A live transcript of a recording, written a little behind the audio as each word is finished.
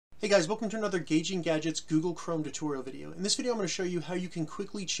Hey guys, welcome to another Gauging Gadgets Google Chrome tutorial video. In this video I'm going to show you how you can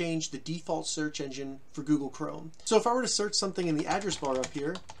quickly change the default search engine for Google Chrome. So if I were to search something in the address bar up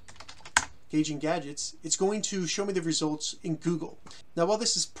here, Gauging Gadgets, it's going to show me the results in Google. Now while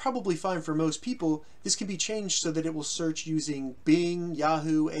this is probably fine for most people, this can be changed so that it will search using Bing,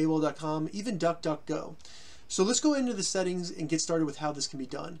 Yahoo, AOL.com, even DuckDuckGo. So let's go into the settings and get started with how this can be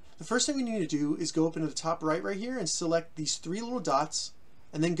done. The first thing we need to do is go up into the top right here and select these three little dots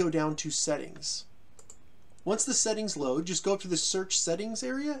and then go down to settings. Once the settings load, just go up to the search settings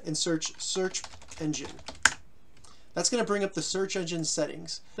area and search search engine. That's going to bring up the search engine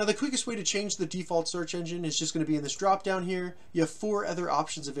settings. Now the quickest way to change the default search engine is just going to be in this drop down here. You have 4 other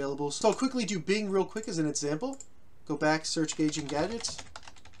options available. So I'll quickly do Bing real quick as an example. Go back, search Gauging Gadgets.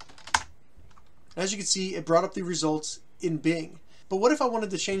 As you can see, it brought up the results in Bing. But what if I wanted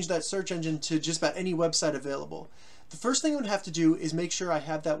to change that search engine to just about any website available? The first thing I would have to do is make sure I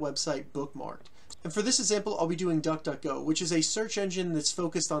have that website bookmarked. And for this example, I'll be doing DuckDuckGo, which is a search engine that's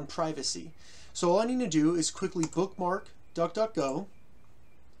focused on privacy. So all I need to do is quickly bookmark DuckDuckGo,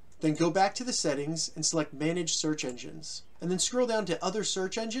 then go back to the settings and select Manage Search Engines. And then scroll down to Other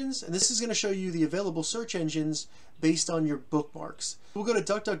Search Engines, and this is going to show you the available search engines based on your bookmarks. We'll go to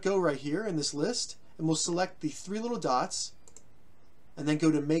DuckDuckGo right here in this list, and we'll select the 3 little dots, and then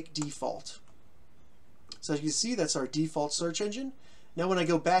go to Make Default. So as you can see, that's our default search engine. Now when I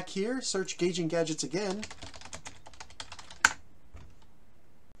go back here, search Gauging Gadgets again,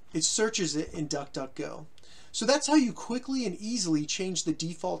 it searches it in DuckDuckGo. So that's how you quickly and easily change the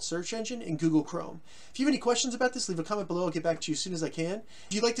default search engine in Google Chrome. If you have any questions about this, leave a comment below. I'll get back to you as soon as I can.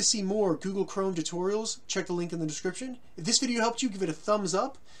 If you'd like to see more Google Chrome tutorials, check the link in the description. If this video helped you, give it a thumbs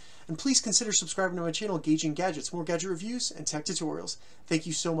up. And please consider subscribing to my channel, Gauging Gadgets, more gadget reviews and tech tutorials. Thank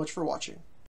you so much for watching.